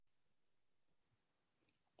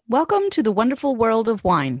Welcome to the wonderful world of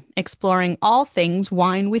wine, exploring all things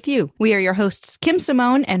wine with you. We are your hosts, Kim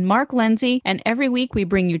Simone and Mark Lindsay, and every week we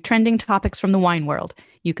bring you trending topics from the wine world.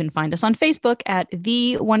 You can find us on Facebook at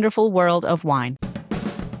The Wonderful World of Wine.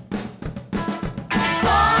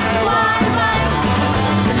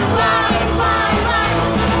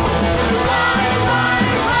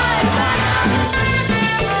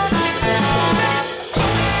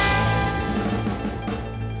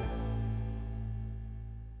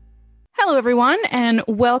 Hello, everyone, and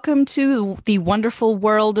welcome to the wonderful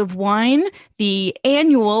world of wine, the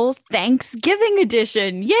annual Thanksgiving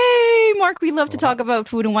edition. Yay, Mark, we love to talk about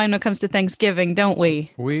food and wine when it comes to Thanksgiving, don't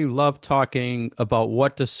we? We love talking about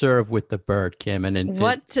what to serve with the bird, Kim. And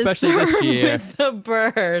what to especially serve this year, with the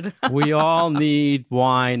bird. We all need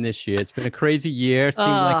wine this year. It's been a crazy year. It seemed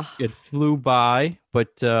like it flew by.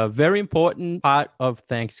 But a very important part of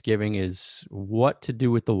Thanksgiving is what to do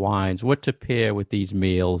with the wines, what to pair with these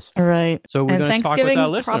meals. Right. So we're going to talk with our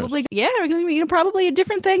listeners. We're going to be probably a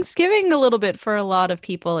different Thanksgiving a little bit for a lot of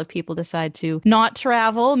people if people decide to not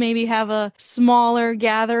travel, maybe have a smaller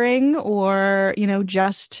gathering or,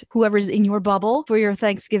 just whoever's in your bubble for your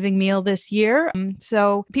Thanksgiving meal this year.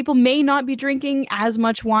 So people may not be drinking as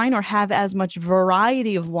much wine or have as much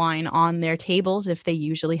variety of wine on their tables if they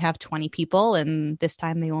usually have 20 people and this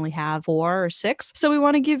time they only have 4 or 6. So we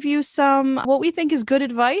want to give you some, what we think is good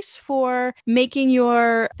advice for making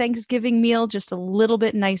your Thanksgiving meal just a little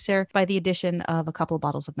bit nicer by the addition of a couple of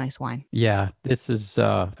bottles of nice wine. Yeah, this is,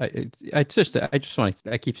 I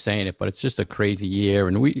keep saying it, but it's just a crazy year.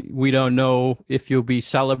 And we don't know if you'll be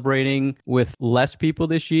celebrating with less people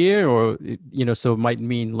this year or, so it might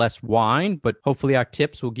mean less wine, but hopefully our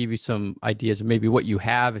tips will give you some ideas of maybe what you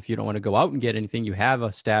have. If you don't want to go out and get anything, you have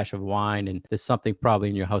a stash of wine and there's something probably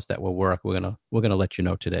in your house that will work. We're gonna let you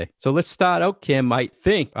know today. So let's start out, Kim. I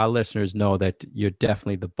think our listeners know that you're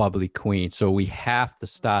definitely the bubbly queen. So we have to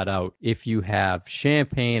start out if you have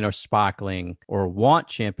champagne or sparkling or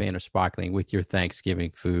want champagne or sparkling with your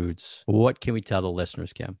Thanksgiving foods. What can we tell the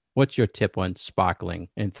listeners, Kim? What's your tip on sparkling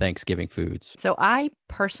and Thanksgiving foods? So I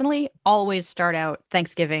personally always start out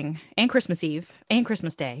Thanksgiving and Christmas Eve and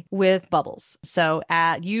Christmas Day with bubbles. So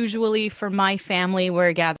usually for my family,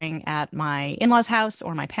 we're gathering at my in-laws' house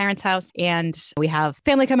or my parents' house, and we have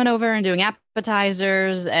family coming over and doing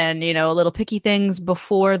appetizers and, little picky things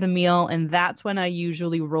before the meal. And that's when I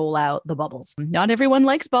usually roll out the bubbles. Not everyone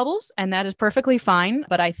likes bubbles, and that is perfectly fine.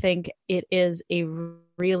 But I think it is a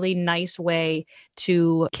really nice way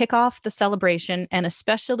to kick off the celebration. And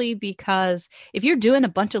especially because if you're doing a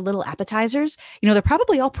bunch of little appetizers, they're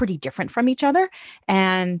probably all pretty different from each other.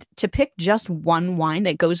 And to pick just one wine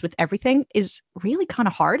that goes with everything is really kind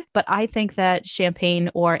of hard. But I think that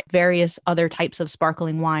champagne or various other types of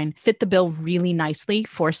sparkling wine fit the bill really nicely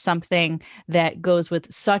for something that goes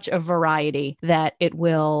with such a variety that it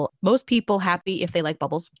will most people happy if they like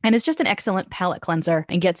bubbles. And it's just an excellent palate cleanser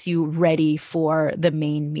and gets you ready for the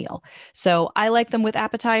main meal. So I like them with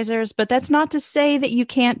appetizers, but that's not to say that you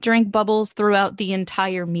can't drink bubbles throughout the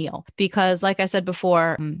entire meal, because like I said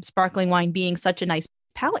before, sparkling wine being such a nice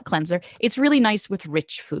palate cleanser, it's really nice with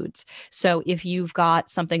rich foods. So if you've got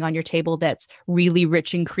something on your table that's really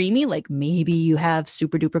rich and creamy, like maybe you have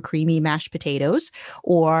super duper creamy mashed potatoes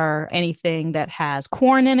or anything that has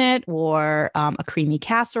corn in it or a creamy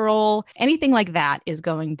casserole, anything like that is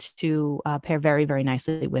going to pair very, very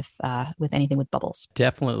nicely with anything with bubbles.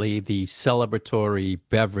 Definitely the celebratory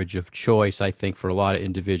beverage of choice, I think, for a lot of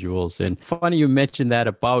individuals. And funny you mentioned that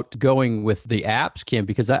about going with the apps, Kim,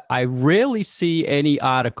 because I rarely see any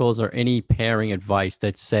articles or any pairing advice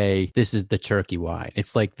that say this is the turkey wine.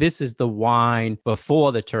 It's like this is the wine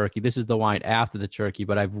before the turkey, this is the wine after the turkey,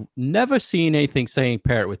 but I've never seen anything saying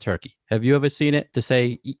pair it with turkey. Have you ever seen it to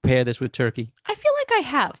say pair this with turkey? I feel like I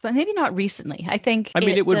have, but maybe not recently. I think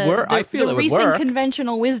it would work. I feel it would work. The recent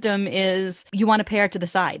conventional wisdom is you want to pair it to the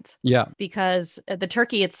sides. Yeah. Because the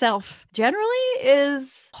turkey itself generally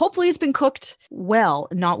is, hopefully it's been cooked well,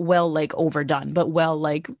 not well like overdone, but well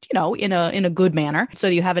like, in a good manner. So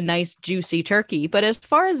you have a nice juicy turkey. But as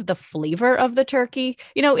far as the flavor of the turkey,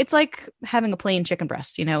 it's like having a plain chicken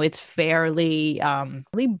breast. It's fairly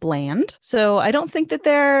bland. So I don't think that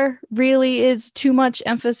there really is too much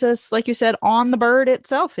emphasis, like you said, on the bird dessert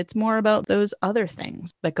itself. It's more about those other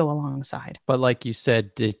things that go alongside. But like you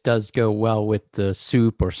said, it does go well with the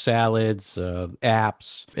soup or salads,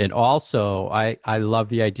 apps. And also, I love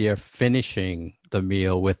the idea of finishing the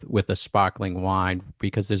meal with a sparkling wine,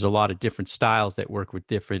 because there's a lot of different styles that work with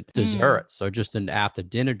different desserts. So just an after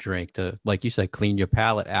dinner drink to, like you said, clean your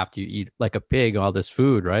palate after you eat like a pig all this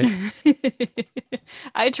food, right?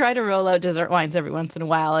 I try to roll out dessert wines every once in a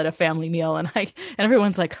while at a family meal, and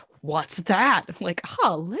everyone's like, what's that? I'm like,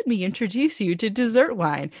 oh, let me introduce you to dessert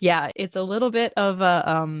wine. Yeah, it's a little bit of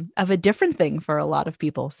a different thing for a lot of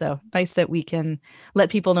people. So nice that we can let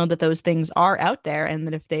people know that those things are out there, and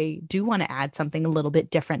that if they do want to add something a little bit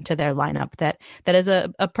different to their lineup, that is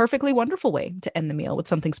a perfectly wonderful way to end the meal, with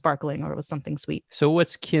something sparkling or with something sweet. So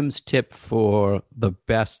what's Kim's tip for the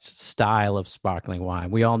best style of sparkling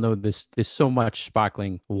wine? We all know there's so much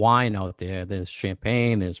sparkling wine out there. There's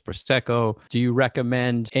champagne, there's Prosecco. Do you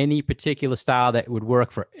recommend any particular style that would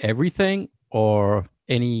work for everything, or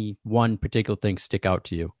any one particular thing stick out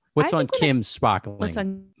to you? What's on Kim's sparkling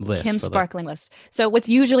list? Kim's sparkling list. So what's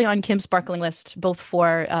usually on Kim's sparkling list, both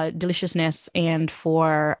for deliciousness and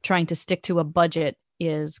for trying to stick to a budget,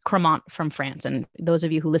 is Cremant from France. And those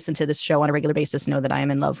of you who listen to this show on a regular basis know that I am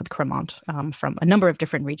in love with Cremant from a number of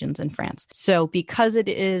different regions in France. So because it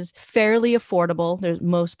is fairly affordable, there's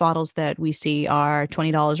most bottles that we see are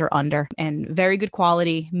 $20 or under, and very good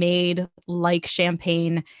quality, made like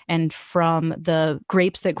champagne and from the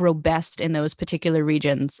grapes that grow best in those particular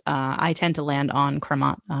regions. I tend to land on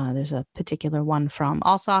Cremant. There's a particular one from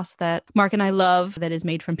Alsace that Mark and I love that is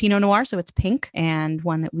made from Pinot Noir, so it's pink, and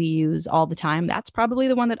one that we use all the time. That's probably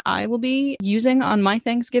the one that I will be using on my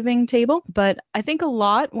Thanksgiving table. But I think a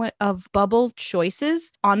lot of bubble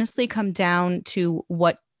choices honestly come down to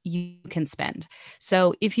what you can spend.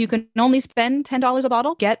 So if you can only spend $10 a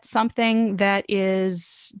bottle, get something that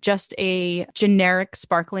is just a generic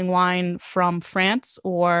sparkling wine from France,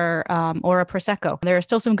 or a Prosecco. There are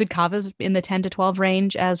still some good cavas in the 10 to 12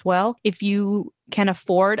 range as well. If you can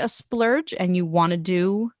afford a splurge and you want to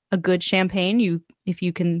do a good champagne, if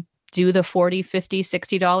you can do the $40, $50,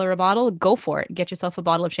 $60 a bottle, go for it. Get yourself a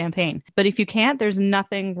bottle of champagne. But if you can't, there's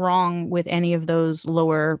nothing wrong with any of those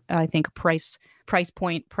lower, I think, price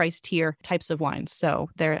point, price tier types of wines. So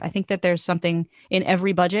I think that there's something in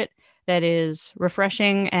every budget that is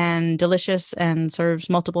refreshing and delicious and serves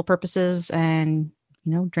multiple purposes, and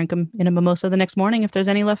drink them in a mimosa the next morning if there's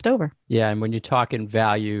any left over. Yeah, and when you're talking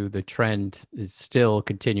value, the trend is still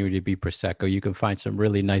continuing to be Prosecco. You can find some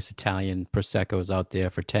really nice Italian Proseccos out there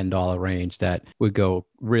for $10 range that would go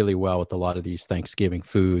really well with a lot of these Thanksgiving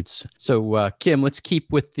foods. So, Kim, let's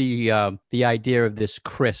keep with the idea of this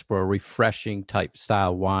crisp or refreshing type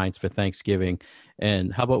style wines for Thanksgiving.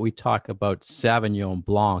 And how about we talk about Sauvignon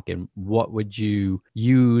Blanc, and what would you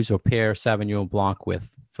use or pair Sauvignon Blanc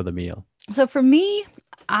with for the meal? So for me,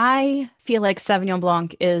 I feel like Sauvignon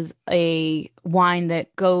Blanc is a wine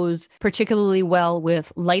that goes particularly well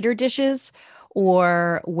with lighter dishes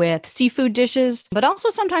or with seafood dishes, but also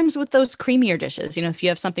sometimes with those creamier dishes. If you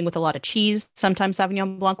have something with a lot of cheese, sometimes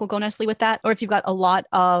Sauvignon Blanc will go nicely with that. Or if you've got a lot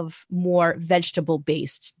of more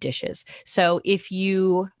vegetable-based dishes. So if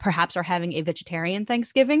you perhaps are having a vegetarian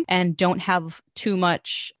Thanksgiving and don't have too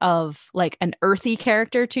much of like an earthy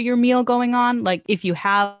character to your meal going on, like if you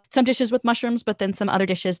have some dishes with mushrooms, but then some other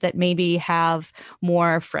dishes that maybe have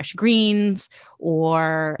more fresh greens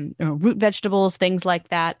or root vegetables, things like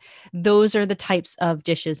that. Those are the types of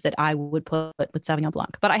dishes that I would put with Sauvignon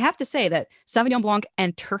Blanc. But I have to say that Sauvignon Blanc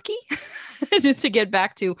and turkey, to get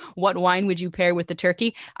back to what wine would you pair with the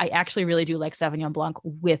turkey, I actually really do like Sauvignon Blanc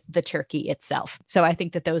with the turkey itself. So I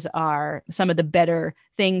think that those are some of the better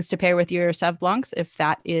things to pair with your Sauv Blancs, if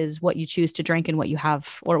that is what you choose to drink and what you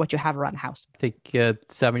have around the house. I think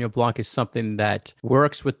Sauvignon Blanc is something that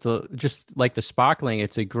works with just like the sparkling.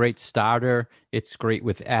 It's a great starter. It's great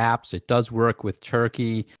with apps. It does work with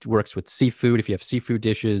turkey. It works with seafood if you have seafood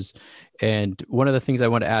dishes. And one of the things I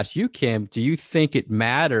want to ask you, Kim, do you think it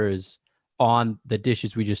matters on the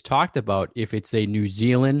dishes we just talked about if it's a New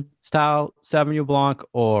Zealand style Sauvignon Blanc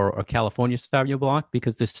or a California Sauvignon Blanc?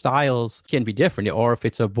 Because the styles can be different. Or if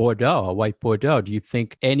it's a Bordeaux, a white Bordeaux, do you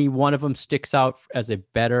think any one of them sticks out as a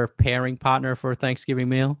better pairing partner for a Thanksgiving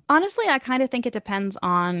meal? Honestly, I kind of think it depends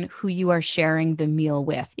on who you are sharing the meal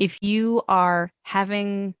with. If you are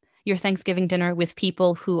having your Thanksgiving dinner with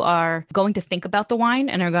people who are going to think about the wine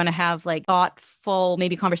and are going to have like thoughtful,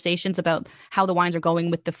 maybe conversations about how the wines are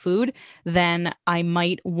going with the food, then I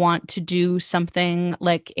might want to do something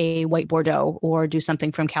like a white Bordeaux or do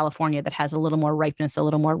something from California that has a little more ripeness, a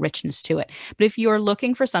little more richness to it. But if you're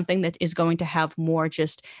looking for something that is going to have more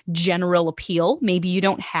just general appeal, maybe you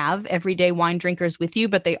don't have everyday wine drinkers with you,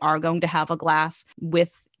 but they are going to have a glass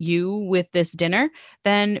with you with this dinner,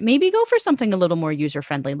 then maybe go for something a little more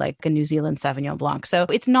user-friendly, like a New Zealand Sauvignon Blanc. So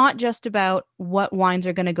it's not just about what wines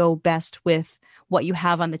are going to go best with what you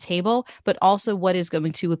have on the table, but also what is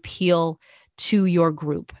going to appeal to your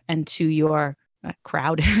group and to your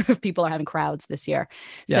crowd. If people are having crowds this year.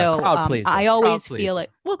 Yeah, so crowd pleaser. I always Crowd feel pleaser.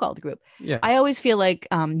 like, we'll call it the group. Yeah. I always feel like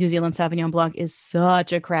New Zealand Sauvignon Blanc is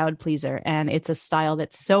such a crowd pleaser, and it's a style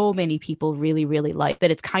that so many people really, really like that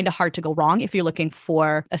it's kind of hard to go wrong if you're looking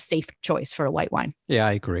for a safe choice for a white wine. Yeah,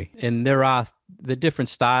 I agree. And the different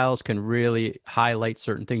styles can really highlight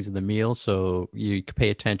certain things in the meal. So you can pay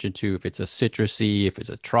attention to if it's a citrusy, if it's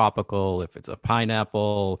a tropical, if it's a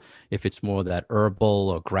pineapple, if it's more that herbal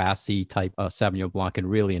or grassy type of Sauvignon Blanc, can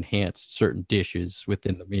really enhance certain dishes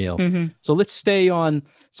within the meal. Mm-hmm. So let's stay on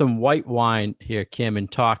some white wine here, Kim, and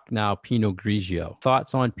talk now Pinot Grigio.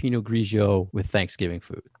 Thoughts on Pinot Grigio with Thanksgiving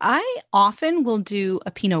food? I often will do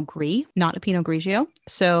a Pinot Gris, not a Pinot Grigio.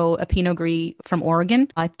 So a Pinot Gris from Oregon.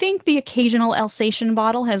 I think the occasional Alsatian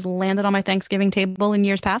bottle has landed on my Thanksgiving table in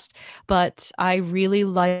years past, but I really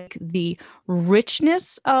like the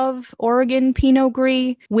richness of Oregon Pinot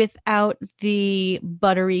Gris without the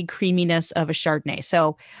buttery creaminess of a Chardonnay.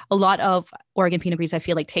 So a lot of Oregon Pinot Gris, I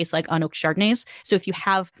feel like, tastes like unoaked Chardonnays. So if you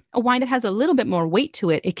have a wine that has a little bit more weight to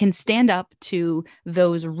it, it can stand up to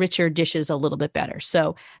those richer dishes a little bit better.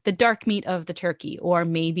 So the dark meat of the turkey, or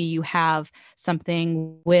maybe you have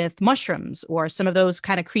something with mushrooms or some of those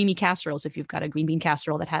kind of creamy casseroles. If you've got a green bean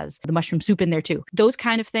casserole that has the mushroom soup in there too, those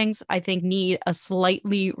kind of things, I think, need a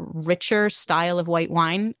slightly richer style of white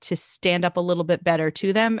wine to stand up a little bit better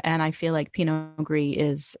to them. And I feel like Pinot Gris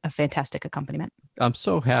is a fantastic accompaniment. I'm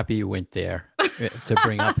so happy you went there to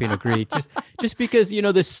bring up Pinot Gris, just because,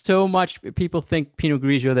 there's so much people think Pinot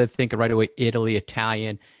Grigio, they think right away Italy,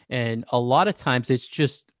 Italian, and a lot of times it's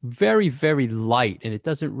just very, very light, and it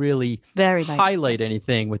doesn't really highlight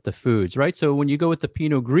anything with the foods, right? So when you go with the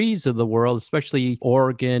Pinot Gris of the world, especially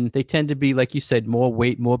Oregon, they tend to be, like you said, more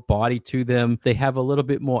weight, more body to them. They have a little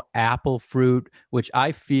bit more apple fruit, which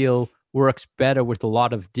I feel works better with a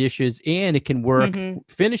lot of dishes, and it can work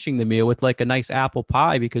finishing the meal with like a nice apple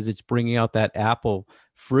pie because it's bringing out that apple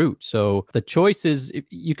fruit. So the choice is,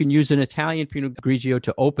 you can use an Italian Pinot Grigio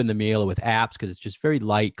to open the meal with apps because it's just very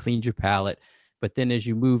light, cleans your palate. But then as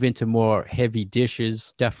you move into more heavy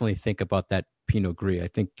dishes, definitely think about that Pinot Gris. I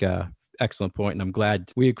think excellent point, and I'm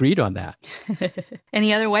glad we agreed on that.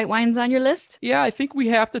 Any other white wines on your list? Yeah, I think we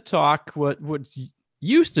have to talk what's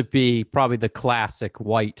used to be probably the classic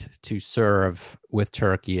white to serve with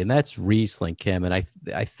turkey, and that's Riesling, Kim. And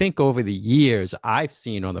I think over the years, I've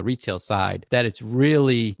seen on the retail side that it's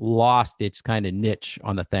really lost its kind of niche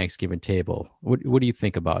on the Thanksgiving table. What do you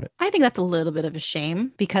think about it? I think that's a little bit of a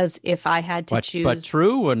shame, because if I had to choose... But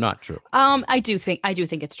true or not true? I do think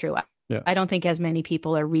it's true. Yeah. I don't think as many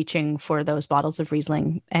people are reaching for those bottles of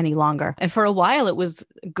Riesling any longer. And for a while, it was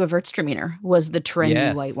Gewürztraminer was the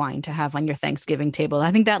trendy white wine to have on your Thanksgiving table.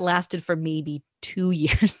 I think that lasted for maybe 2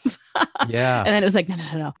 years. Yeah. And then it was like,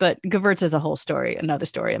 no. But Gewürz is a whole story, another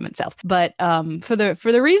story in itself. But for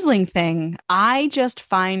the Riesling thing, I just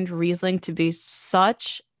find Riesling to be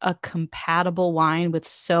such a compatible wine with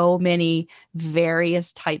so many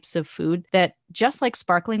various types of food that, just like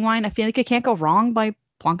sparkling wine, I feel like you can't go wrong by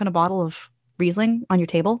plonking a bottle of Riesling on your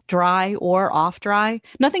table, dry or off dry.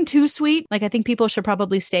 Nothing too sweet. Like, I think people should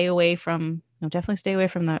probably stay away from, definitely stay away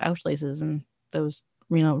from the Auschlitzes and those,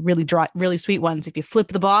 really dry, really sweet ones. If you flip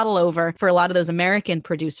the bottle over, for a lot of those American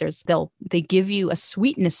producers, they give you a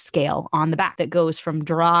sweetness scale on the back that goes from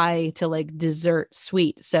dry to like dessert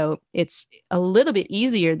sweet. So it's a little bit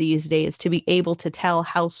easier these days to be able to tell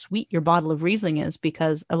how sweet your bottle of Riesling is,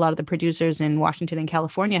 because a lot of the producers in Washington and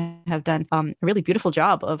California have done a really beautiful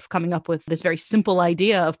job of coming up with this very simple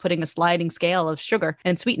idea of putting a sliding scale of sugar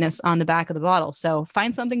and sweetness on the back of the bottle. So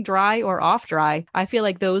find something dry or off dry. I feel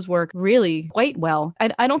like those work really quite well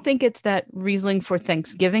I don't think it's that Riesling for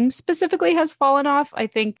Thanksgiving specifically has fallen off. I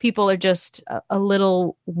think people are just a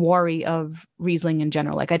little wary of Riesling in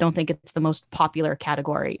general. Like, I don't think it's the most popular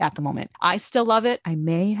category at the moment. I still love it. I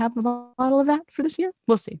may have a bottle of that for this year.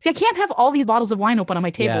 We'll see. See, I can't have all these bottles of wine open on my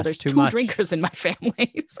table. Yes, There's too two much. drinkers in my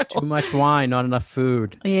family. So. Too much wine, not enough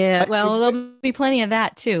food. Yeah, well, there'll be plenty of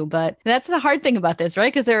that too. But that's the hard thing about this,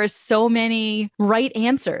 right? Because there are so many right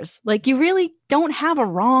answers. Like, you really don't have a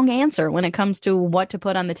wrong answer when it comes to what to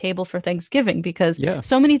put on the table for Thanksgiving, because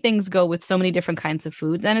so many things go with so many different kinds of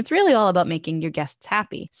foods, and it's really all about making your guests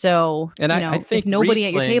happy. So, and I think if nobody Riesling,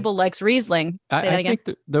 at your table likes Riesling, I think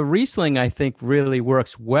the Riesling, I think, really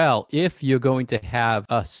works well if you're going to have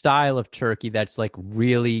a style of turkey that's like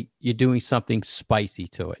really, you're doing something spicy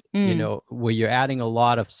to it, where you're adding a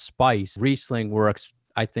lot of spice. Riesling works,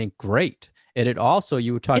 I think, great. And it also,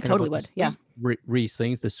 you were talking about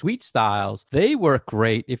Rieslings, the sweet styles, they work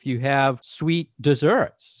great if you have sweet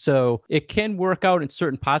desserts. So it can work out in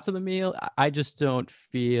certain parts of the meal. I just don't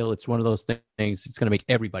feel it's one of those things it's going to make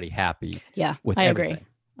everybody happy. Yeah, with I everything.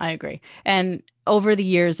 agree. And over the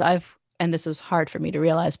years, and this was hard for me to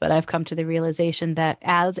realize, but I've come to the realization that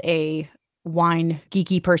as a wine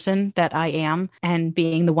geeky person that I am, and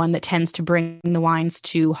being the one that tends to bring the wines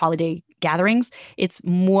to holiday gatherings, it's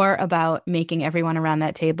more about making everyone around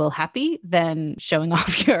that table happy than showing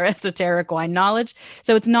off your esoteric wine knowledge.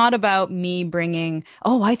 So it's not about me bringing,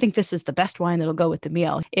 I think this is the best wine that'll go with the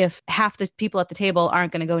meal. If half the people at the table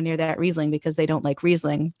aren't going to go near that Riesling because they don't like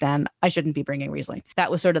Riesling, then I shouldn't be bringing Riesling.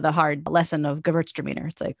 That was sort of the hard lesson of Gewürztraminer.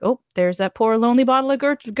 It's like, there's that poor lonely bottle of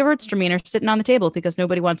Gewürztraminer sitting on the table because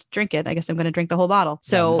nobody wants to drink it. I guess I'm going to drink the whole bottle.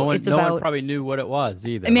 So no one probably knew what it was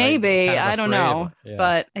either. Maybe, right? I don't know. Yeah.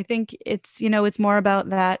 But I think it's more about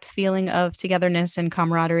that feeling of togetherness and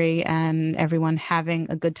camaraderie and everyone having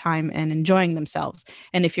a good time and enjoying themselves.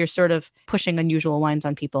 And if you're sort of pushing unusual wines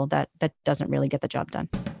on people, that doesn't really get the job done.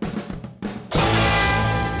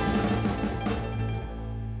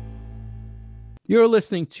 You're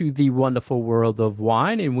listening to The Wonderful World of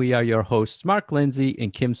Wine, and we are your hosts, Mark Lindsay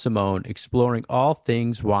and Kim Simone, exploring all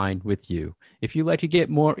things wine with you. If you'd like to get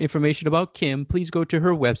more information about Kim, please go to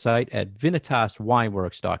her website at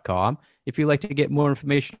vinitaswineworks.com. If you'd like to get more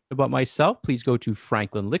information about myself, please go to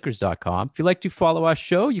franklinliquors.com. If you'd like to follow our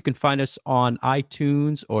show, you can find us on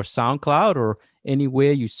iTunes or SoundCloud or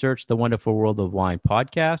anywhere you search the Wonderful World of Wine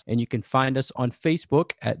podcast. And you can find us on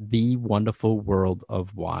Facebook at The Wonderful World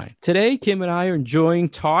of Wine. Today, Kim and I are enjoying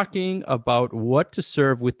talking about what to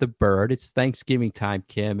serve with the bird. It's Thanksgiving time,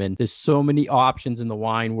 Kim, and there's so many options in the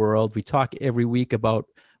wine world. We talk every week about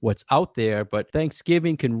what's out there, but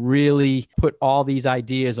Thanksgiving can really put all these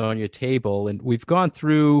ideas on your table. And we've gone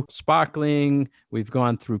through sparkling, we've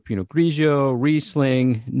gone through Pinot Grigio,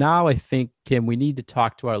 Riesling. Now I think, Kim, we need to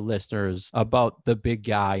talk to our listeners about the big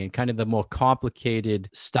guy and kind of the more complicated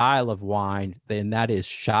style of wine, and that is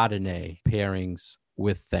Chardonnay pairings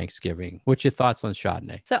with Thanksgiving. What's your thoughts on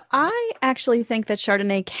Chardonnay? So I actually think that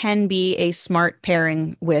Chardonnay can be a smart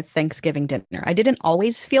pairing with Thanksgiving dinner. I didn't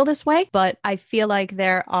always feel this way, but I feel like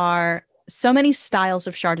there are so many styles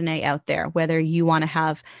of Chardonnay out there, whether you want to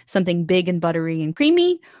have something big and buttery and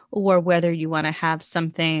creamy, or whether you want to have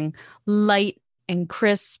something light and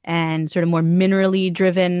crisp and sort of more minerally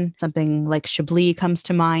driven. Something like Chablis comes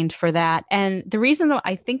to mind for that. And the reason that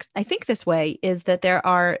I think this way is that there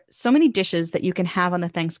are so many dishes that you can have on the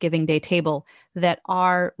Thanksgiving Day table that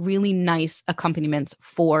are really nice accompaniments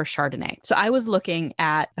for Chardonnay. So I was looking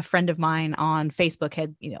at a friend of mine on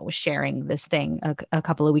Facebook was sharing this thing a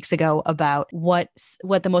couple of weeks ago about what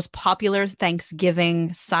the most popular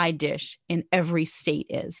Thanksgiving side dish in every state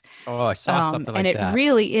is. Oh, I saw something like that. And it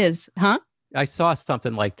really is, I saw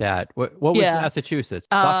something like that. What was Massachusetts?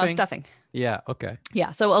 Stuffing. Yeah. Okay.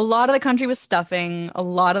 Yeah. So a lot of the country was stuffing. A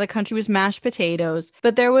lot of the country was mashed potatoes.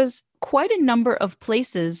 But there was quite a number of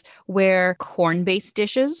places where corn-based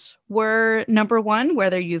dishes were number one,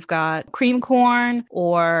 whether you've got cream corn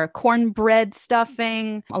or cornbread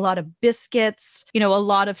stuffing, a lot of biscuits, a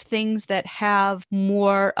lot of things that have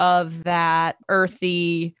more of that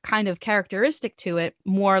earthy kind of characteristic to it,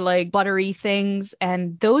 more like buttery things.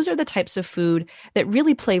 And those are the types of food that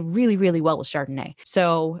really play really, really well with Chardonnay.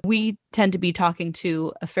 So we tend to be talking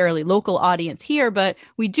to a fairly local audience here, but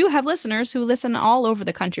we do have listeners who listen all over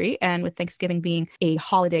the country. And with Thanksgiving being a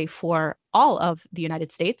holiday for all of the United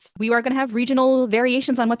States, we are going to have regional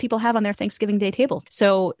variations on what people have on their Thanksgiving Day tables.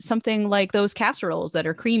 So something like those casseroles that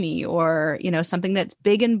are creamy, or, something that's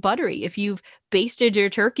big and buttery. If you've basted your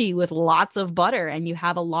turkey with lots of butter and you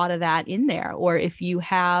have a lot of that in there, or if you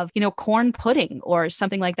have, corn pudding or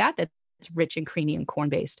something like that, that's rich and creamy and corn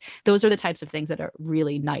based. Those are the types of things that are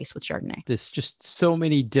really nice with Chardonnay. There's just so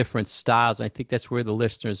many different styles. I think that's where the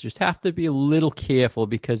listeners just have to be a little careful,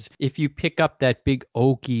 because if you pick up that big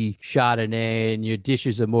oaky Chardonnay and your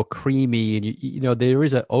dishes are more creamy, and you know, there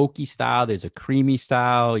is an oaky style, there's a creamy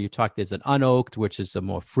style. There's an unoaked, which is a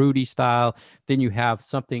more fruity style. Then you have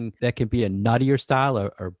something that can be a nuttier style,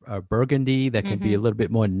 or burgundy, that can be a little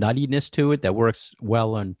bit more nuttiness to it, that works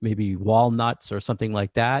well on maybe walnuts or something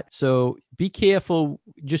like that. So be careful.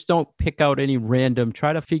 Just don't pick out any random.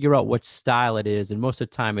 Try to figure out what style it is. And most of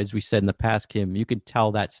the time, as we said in the past, Kim, you can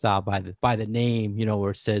tell that style by the name, you know,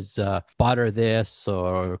 where it says butter this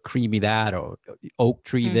or creamy that or oak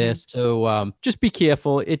tree this. So just be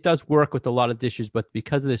careful. It does work with a lot of dishes, but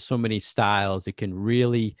because there's so many styles, it can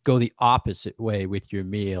really go the opposite way with your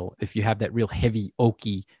meal. If you have that real heavy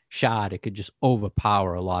oaky shot, it could just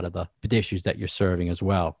overpower a lot of the dishes that you're serving as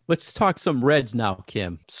well. Let's talk some reds now,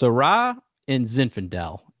 Kim. Syrah and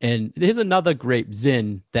Zinfandel. And here's another grape,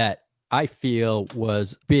 Zin, that I feel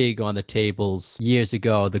was big on the tables years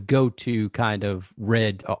ago, the go-to kind of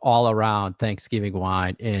red all around Thanksgiving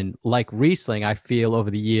wine. And like Riesling, I feel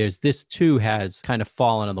over the years, this too has kind of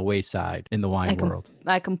fallen on the wayside in the wine world.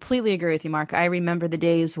 I completely agree with you, Mark. I remember the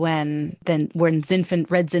days when red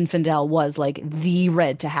Zinfandel was like the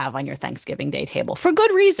red to have on your Thanksgiving Day table for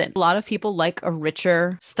good reason. A lot of people like a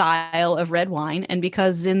richer style of red wine, and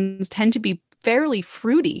because Zins tend to be fairly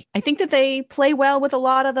fruity, I think that they play well with a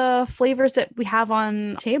lot of the flavors that we have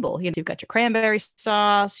on table. You know, you've got your cranberry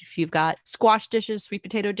sauce, if you've got squash dishes, sweet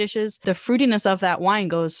potato dishes, the fruitiness of that wine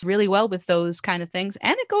goes really well with those kind of things.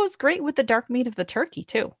 And it goes great with the dark meat of the turkey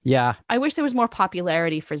too. Yeah. I wish there was more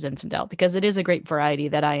popularity for Zinfandel, because it is a grape variety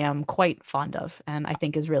that I am quite fond of and I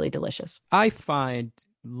think is really delicious. I find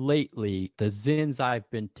lately the Zins I've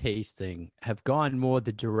been tasting have gone more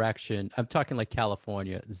the direction, I'm talking like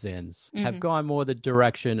California Zins, have gone more the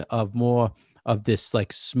direction of more of this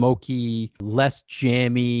like smoky, less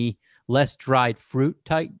jammy, less dried fruit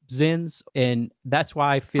type Zins. And that's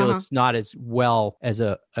why I feel it's not as well as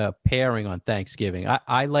a pairing on Thanksgiving.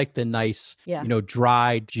 I like the nice, you know,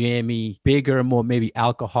 dried, jammy, bigger, more maybe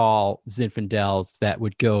alcohol Zinfandels that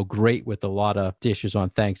would go great with a lot of dishes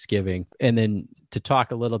on Thanksgiving. And then to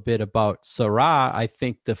talk a little bit about Syrah, I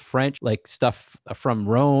think the French like stuff from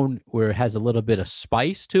Rhone, where it has a little bit of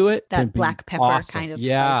spice to it, that black pepper kind of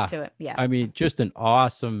spice to it. Yeah, I mean, just an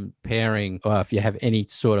awesome pairing. If you have any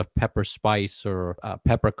sort of pepper spice or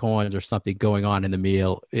peppercorns or something going on in the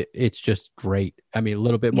meal, it's just great. I mean, a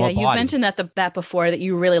little bit more. Yeah, you mentioned that before, that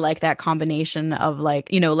you really like that combination of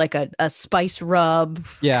like, you know, like a spice rub,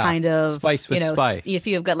 kind of spice with spice. If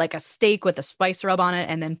you've got like a steak with a spice rub on it,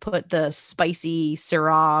 and then put the spicy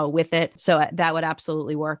Syrah with it. So that would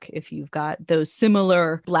absolutely work if you've got those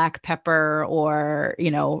similar black pepper or, you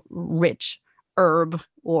know, rich herb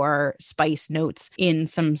or spice notes in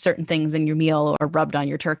some certain things in your meal or rubbed on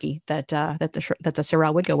your turkey, that the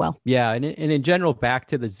Syrah would go well. Yeah, and in general, back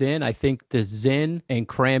to the Zin, I think the Zin and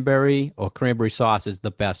cranberry or cranberry sauce is the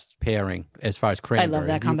best pairing as far as cranberry. I love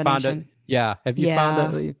that combination. Yeah. Have you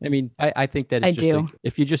found that? I mean, I think that it's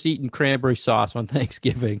if you're just eating cranberry sauce on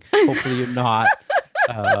Thanksgiving, hopefully you're not.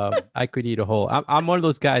 I could eat a whole. I'm one of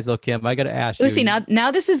those guys, though, Kim. I got to ask you. See,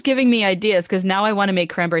 now this is giving me ideas, because now I want to make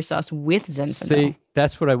cranberry sauce with Zinfandel. See,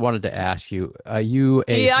 that's what I wanted to ask you. Are you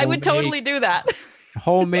a I would totally do that.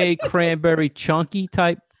 homemade cranberry chunky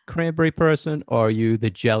type cranberry person, or are you the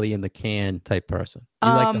jelly in the can type person?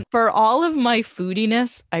 For all of my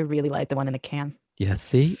foodiness, I really like the one in the can. Yeah,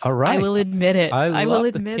 see? All right. I will admit it. I will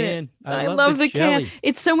admit it. I love the can.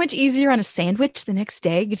 It's so much easier on a sandwich the next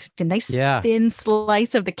day. It's a nice thin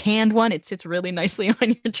slice of the canned one. It sits really nicely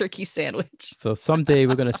on your turkey sandwich. So someday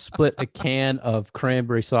we're going to split a can of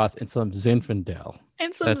cranberry sauce and some Zinfandel.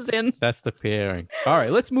 And some Zin. That's the pairing. All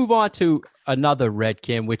right, let's move on to another red,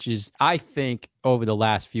 Kim, which is, I think, over the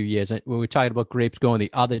last few years, when we're talking about grapes going the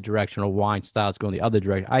other direction or wine styles going the other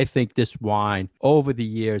direction, I think this wine over the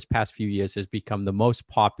years, past few years, has become the most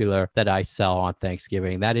popular that I sell on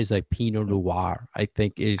Thanksgiving. That is a Pinot Noir. I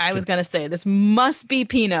think I was going to say, this must be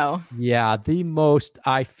Pinot. Yeah, the most,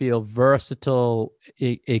 I feel, versatile.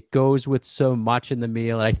 It goes with so much in the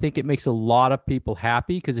meal. And I think it makes a lot of people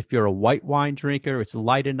happy, because if you're a white wine drinker, it's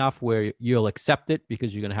light enough where you'll accept it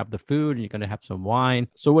because you're going to have the food and you're going going to have some wine.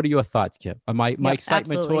 So what are your thoughts, Kim? My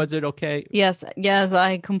excitement absolutely. towards it okay? Yes,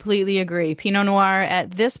 I completely agree. Pinot Noir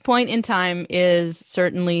at this point in time is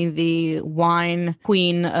certainly the wine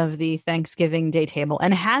queen of the Thanksgiving Day table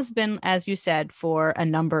and has been, as you said, for a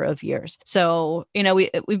number of years. So,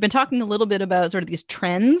 we've been talking a little bit about sort of these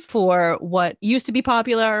trends for what used to be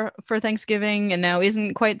popular for Thanksgiving and now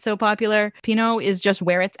isn't quite so popular. Pinot is just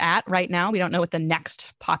where it's at right now. We don't know what the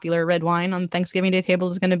next popular red wine on Thanksgiving Day table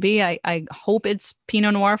is going to be. I hope it's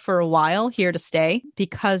Pinot Noir for a while, here to stay,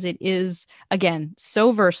 because it is, again,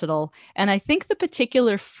 so versatile. And I think the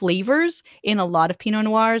particular flavors in a lot of Pinot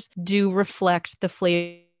Noirs do reflect the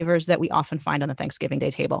flavors that we often find on the Thanksgiving Day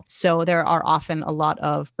table. So there are often a lot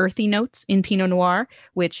of earthy notes in Pinot Noir,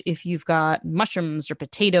 which if you've got mushrooms or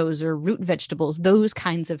potatoes or root vegetables, those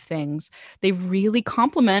kinds of things, they really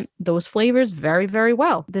complement those flavors very, very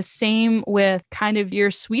well. The same with kind of your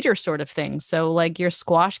sweeter sort of things. So like your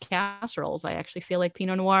squash casseroles, I actually feel like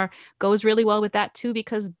Pinot Noir goes really well with that too,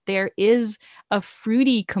 because there is a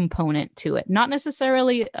fruity component to it, not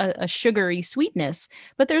necessarily a sugary sweetness,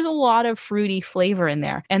 but there's a lot of fruity flavor in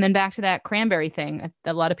there. And then back to that cranberry thing,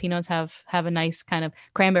 a lot of Pinots have a nice kind of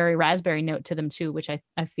cranberry raspberry note to them too, which I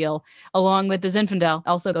feel, along with the Zinfandel,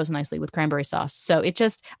 also goes nicely with cranberry sauce. So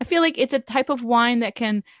I feel like it's a type of wine that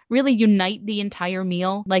can really unite the entire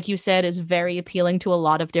meal. Like you said, is very appealing to a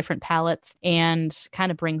lot of different palates and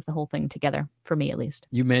kind of brings the whole thing together, for me at least.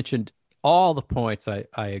 You mentioned all the points I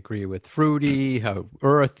agree with. Fruity, how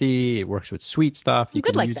earthy, it works with sweet stuff. You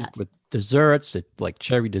can use it with desserts, like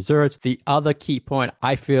cherry desserts. The other key point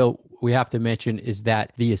I feel we have to mention is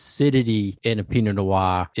that the acidity in a Pinot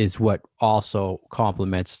Noir is what also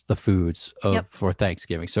complements the foods for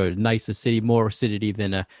Thanksgiving. So nice acidity, more acidity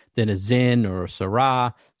than a Zin or a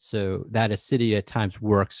Syrah. So that acidity at times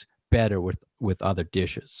works better with other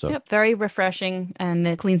dishes. So very refreshing, and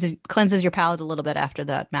it cleanses your palate a little bit after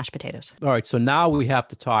that mashed potatoes. All right, so now we have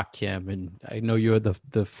to talk, Kim, and I know you're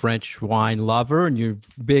the French wine lover and you're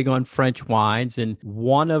big on French wines, and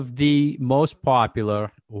one of the most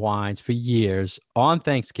popular wines for years on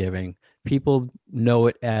Thanksgiving, people know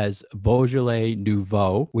it as Beaujolais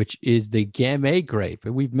Nouveau, which is the Gamay grape.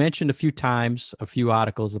 And we've mentioned a few times, a few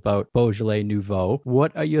articles about Beaujolais Nouveau.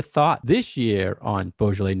 What are your thoughts this year on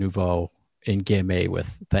Beaujolais Nouveau in Gamay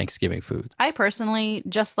with Thanksgiving foods? I personally,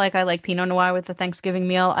 just like I like Pinot Noir with the Thanksgiving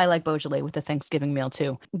meal, I like Beaujolais with the Thanksgiving meal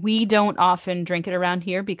too. We don't often drink it around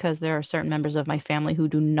here because there are certain members of my family who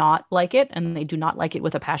do not like it, and they do not like it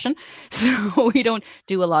with a passion. So we don't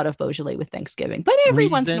do a lot of Beaujolais with Thanksgiving, but every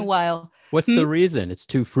once in a while. What's the reason? It's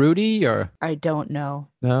too fruity, or? I don't know.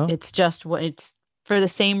 No? It's just it's for the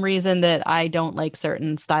same reason that I don't like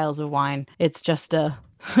certain styles of wine. It's just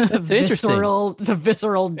That's visceral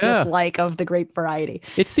dislike of the grape variety.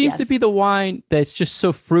 It seems to be the wine that's just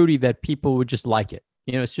so fruity that people would just like it.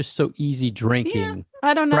 It's just so easy drinking. Yeah,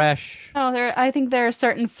 I don't know. Fresh. No, I think there are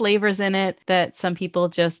certain flavors in it that some people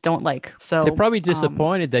just don't like. So they're probably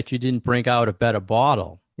disappointed that you didn't bring out a better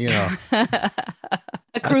bottle.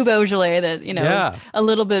 A Cru Beaujolais that, is a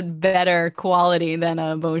little bit better quality than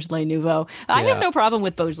a Beaujolais Nouveau. I have no problem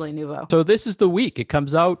with Beaujolais Nouveau. So this is the week. It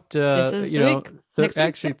comes out, this is the week.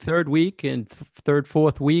 Third week and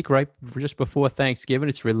fourth week, right just before Thanksgiving,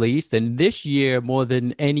 it's released. And this year, more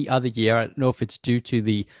than any other year, I don't know if it's due to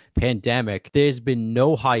the pandemic, there's been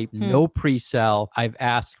no hype, no pre-sale. I've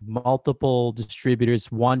asked multiple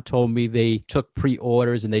distributors. One told me they took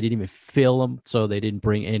pre-orders and they didn't even fill them, so they didn't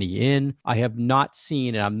bring any in. I have not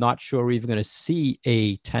seen, and I'm not sure we're even going to see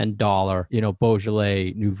a $10,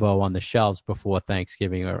 Beaujolais Nouveau on the shelves before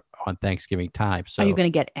Thanksgiving or on Thanksgiving time. So are you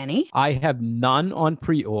going to get any? I have none on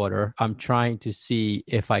pre-order. I'm trying to see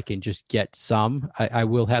if I can just get some. I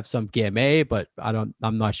will have some Gamay, but I'm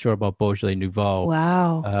not sure about Beaujolais Nouveau.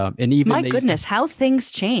 Wow. And even my goodness, how things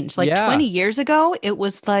changed. 20 years ago, it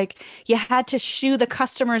was like you had to shoo the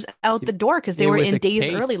customers out the door because they were in days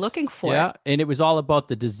early looking for it. Yeah, and it was all about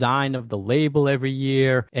the design of the label every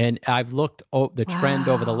year. And I've looked the trend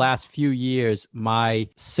over the last few years. My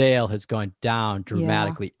sale has gone down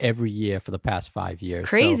dramatically every year for the past 5 years.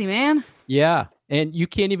 Crazy, man. Yeah. And you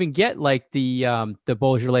can't even get like the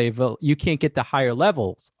Beaujolais, you can't get the higher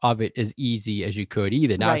levels of it as easy as you could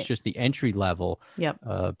either. Now it's just the entry level. Yep.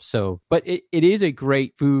 But it is a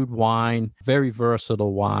great food wine, very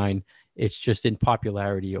versatile wine. it's just in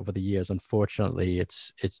popularity over the years. Unfortunately,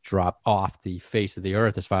 it's dropped off the face of the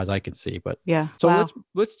earth as far as I can see. But Yeah. so Wow.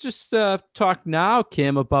 let's just talk now,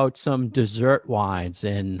 Kim, about some dessert wines.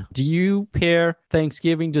 And do you pair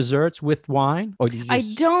Thanksgiving desserts with wine, or do you just...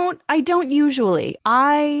 I don't usually.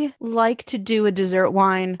 I like to do a dessert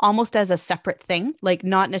wine almost as a separate thing, like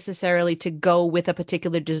not necessarily to go with a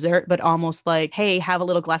particular dessert, but almost like, hey, have a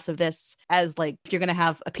little glass of this, as like if you're going to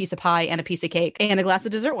have a piece of pie and a piece of cake and a glass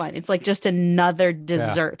of dessert wine. It's like just another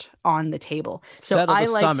dessert on the table. So Settle the I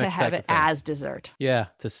like to stomach have type it of thing. as dessert. Yeah,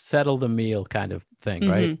 to settle the meal kind of thing,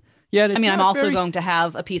 right? Yeah, I mean, I'm also going to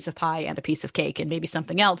have a piece of pie and a piece of cake and maybe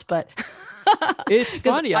something else, but it's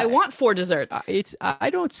funny. I want 4 desserts. I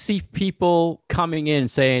don't see people coming in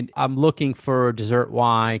saying, I'm looking for a dessert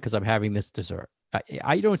wine because I'm having this dessert.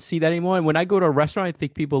 I don't see that anymore. And when I go to a restaurant, I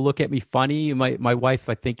think people look at me funny. My wife,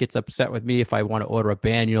 I think, gets upset with me if I want to order a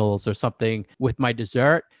Banyuls or something with my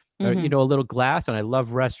dessert, or, you know, a little glass. And I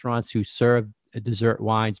love restaurants who serve dessert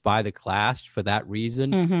wines by the glass for that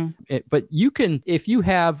reason. But you can, if you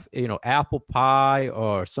have, you know, apple pie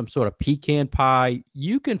or some sort of pecan pie,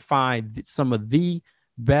 you can find some of the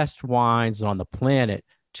best wines on the planet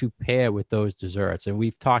to pair with those desserts. And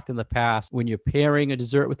we've talked in the past, when you're pairing a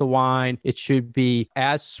dessert with a wine, it should be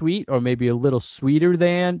as sweet or maybe a little sweeter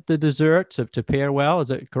than the dessert to pair well. Is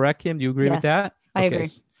that correct, Kim? Do you agree with that? I agree.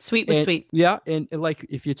 Sweet with sweet. Yeah. And like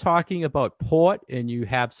if you're talking about port and you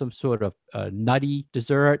have some sort of nutty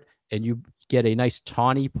dessert and you get a nice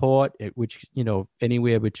tawny port, which, you know,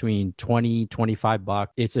 anywhere between $20-$25,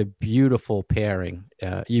 it's a beautiful pairing.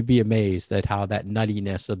 You'd be amazed at how that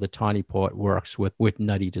nuttiness of the tawny port works with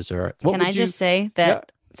nutty dessert. Can I just say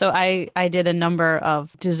that? Yeah. So I did a number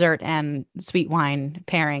of dessert and sweet wine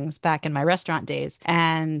pairings back in my restaurant days,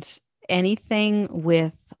 and anything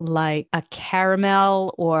with like a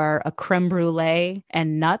caramel or a creme brulee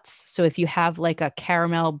and nuts. So if you have like a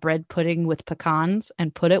caramel bread pudding with pecans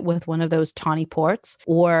and put it with one of those tawny ports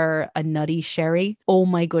or a nutty sherry, oh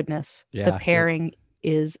my goodness, the pairing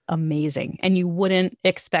is amazing. And you wouldn't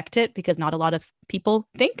expect it because not a lot of people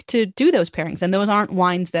think to do those pairings. And those aren't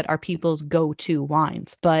wines that are people's go-to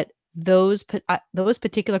wines. But those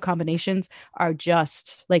particular combinations are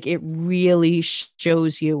just like, it really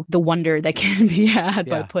shows you the wonder that can be had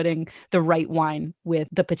by putting the right wine with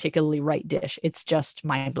the particularly right dish. It's just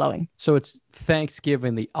mind-blowing. So it's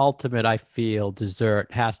Thanksgiving, the ultimate, I feel, dessert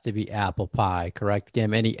has to be apple pie, correct?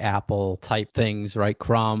 Again, any apple type things, right?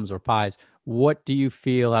 Crumbs or pies. What do you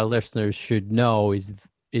feel our listeners should know is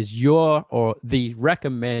your or the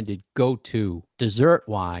recommended go-to dessert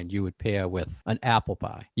wine you would pair with an apple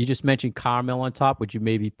pie? You just mentioned caramel on top. Would you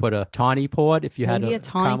maybe put a tawny port if you had a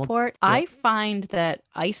tawny caramel port? Yeah. I find that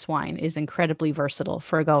ice wine is incredibly versatile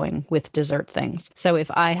for going with dessert things. So if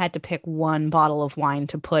I had to pick one bottle of wine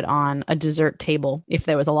to put on a dessert table, if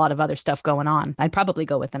there was a lot of other stuff going on, I'd probably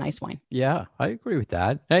go with an ice wine. Yeah, I agree with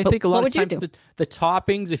that. And I think a lot of times the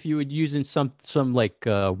toppings, if you would use in some like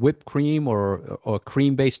whipped cream or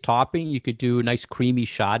cream-based topping, you could do a nice creamy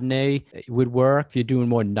Chardonnay. It would work. If you're doing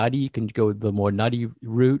more nutty, you can go with the more nutty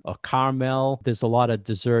route or caramel. There's a lot of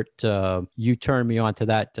dessert. You turned me on to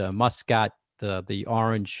that Muscat, the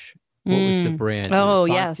orange. What was the brand? Oh,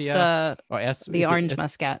 yes. The orange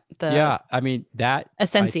Muscat. I mean, that.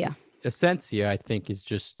 Essentia. Essentia, I think, is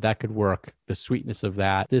just, that could work. The sweetness of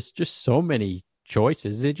that. There's just so many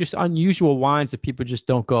choices. They're just unusual wines that people just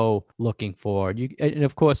don't go looking for. And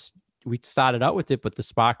of course, we started out with it, but the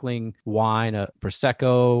sparkling wine,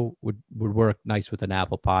 Prosecco would work nice with an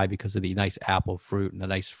apple pie because of the nice apple fruit and the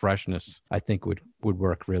nice freshness. I think would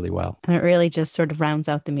work really well. And it really just sort of rounds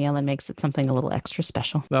out the meal and makes it something a little extra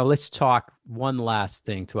special. Well, let's talk one last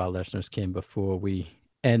thing to our listeners, Kim, before we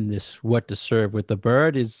end this what to serve with the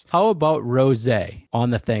bird is, how about rosé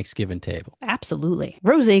on the Thanksgiving table? Absolutely.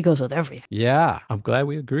 Rosé goes with everything. Yeah, I'm glad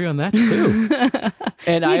we agree on that too.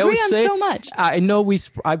 And I always say so much. I know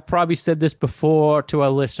I probably said this before to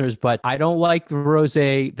our listeners, but I don't like the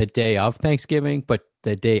rosé the day of Thanksgiving, but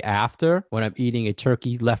the day after when I'm eating a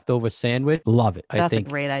turkey leftover sandwich, love it. That's a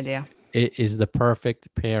great idea. It is the perfect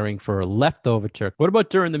pairing for a leftover turkey. What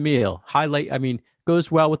about during the meal?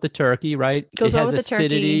 Goes well with the turkey, right? Goes well with the turkey.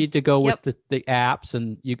 It has acidity to go with the apps,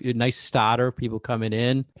 and a nice starter, people coming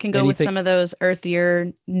in. Can go with some of those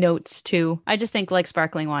earthier notes too. I just think, like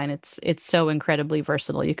sparkling wine, it's so incredibly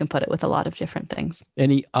versatile. You can put it with a lot of different things.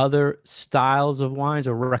 Any other styles of wines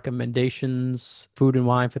or recommendations, food and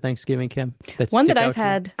wine for Thanksgiving, Kim? One that I've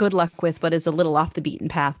had good luck with, but is a little off the beaten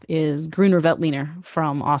path, is Grüner Veltliner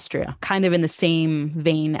from Austria. Kind of in the same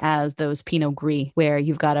vein as those Pinot Gris, where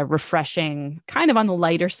you've got a refreshing, kind kind of on the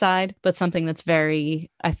lighter side, but something that's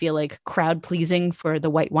very, I feel like, crowd pleasing for the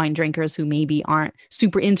white wine drinkers who maybe aren't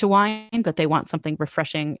super into wine, but they want something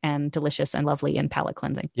refreshing and delicious and lovely and palate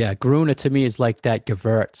cleansing. Yeah, Gruner to me is like that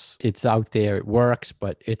Gewürz. It's out there, it works,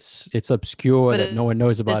 but it's obscure that no one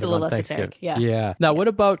knows about it's it a little on Thanksgiving. esoteric. Yeah. Yeah. Now, what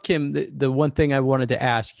about Kim? The one thing I wanted to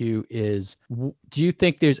ask you is, do you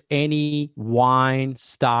think there's any wine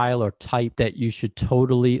style or type that you should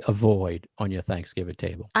totally avoid on your Thanksgiving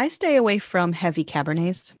table? I stay away from heavy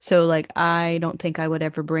Cabernets. So like, I don't think I would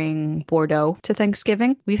ever bring Bordeaux to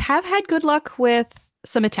Thanksgiving. We have had good luck with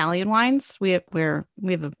some Italian wines. We have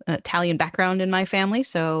an Italian background in my family,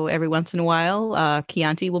 so every once in a while,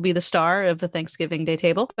 Chianti will be the star of the Thanksgiving Day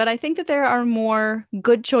table. But I think that there are more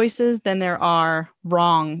good choices than there are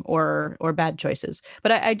wrong or bad choices.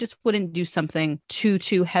 But I just wouldn't do something too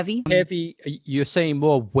heavy. Heavy, you're saying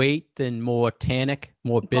more weight than more tannic,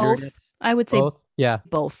 more bitterness? Both. I would say both. Yeah,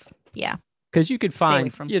 both. Yeah. Because you could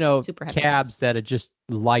find, super heavy cabs wines that are just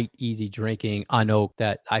light, easy drinking, unoaked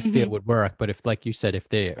that I feel would work. But if, like you said, if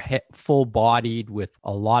they're full bodied with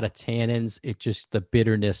a lot of tannins, it just, the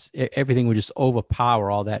bitterness, everything would just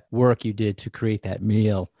overpower all that work you did to create that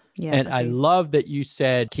meal. Yeah, and I love that you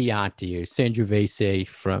said Chianti or Sangiovese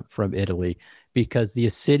from Italy, because the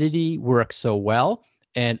acidity works so well.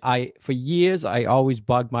 And for years, I always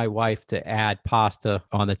bugged my wife to add pasta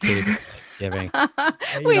on the table.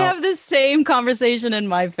 We have the same conversation in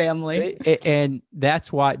my family. And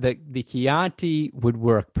that's why the Chianti would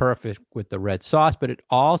work perfect with the red sauce, but it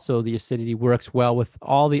also, the acidity works well with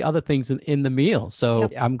all the other things in the meal. So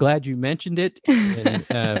I'm glad you mentioned it.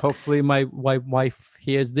 And hopefully my wife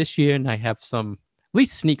hears this year and I have at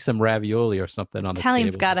least sneak some ravioli or something on the table.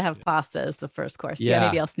 Italians got to have pasta as the first course. Yeah,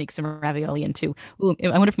 maybe I'll sneak some ravioli in too. Ooh, I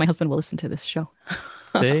wonder if my husband will listen to this show.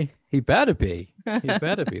 See, he better be. He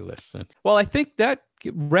better be listening. Well, I think that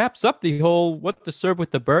wraps up the whole what to serve with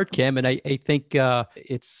the bird, Kim. And I think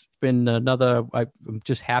it's been I'm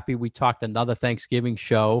just happy we talked another Thanksgiving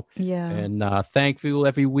show. Yeah. And thankful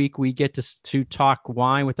every week we get to talk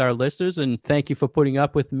wine with our listeners. And thank you for putting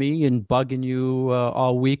up with me and bugging you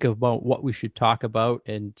all week about what we should talk about.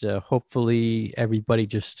 And hopefully everybody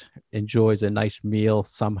just enjoys a nice meal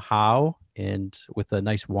somehow, and with a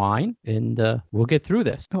nice wine, and we'll get through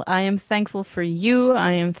this. Well, I am thankful for you.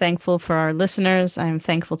 I am thankful for our listeners. I am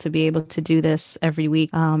thankful to be able to do this every week,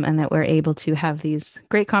 and that we're able to have these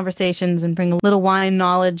great conversations and bring a little wine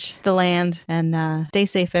knowledge to the land. And stay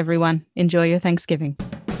safe, everyone. Enjoy your Thanksgiving.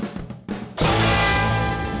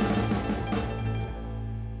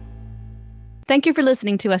 Thank you for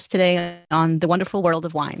listening to us today on The Wonderful World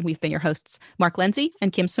of Wine. We've been your hosts, Mark Lindsay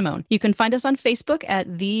and Kim Simone. You can find us on Facebook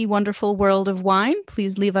at The Wonderful World of Wine.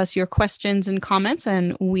 Please leave us your questions and comments,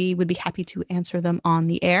 and we would be happy to answer them on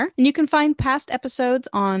the air. And you can find past episodes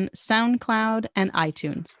on SoundCloud and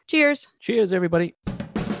iTunes. Cheers. Cheers, everybody.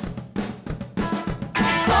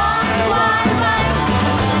 Wine.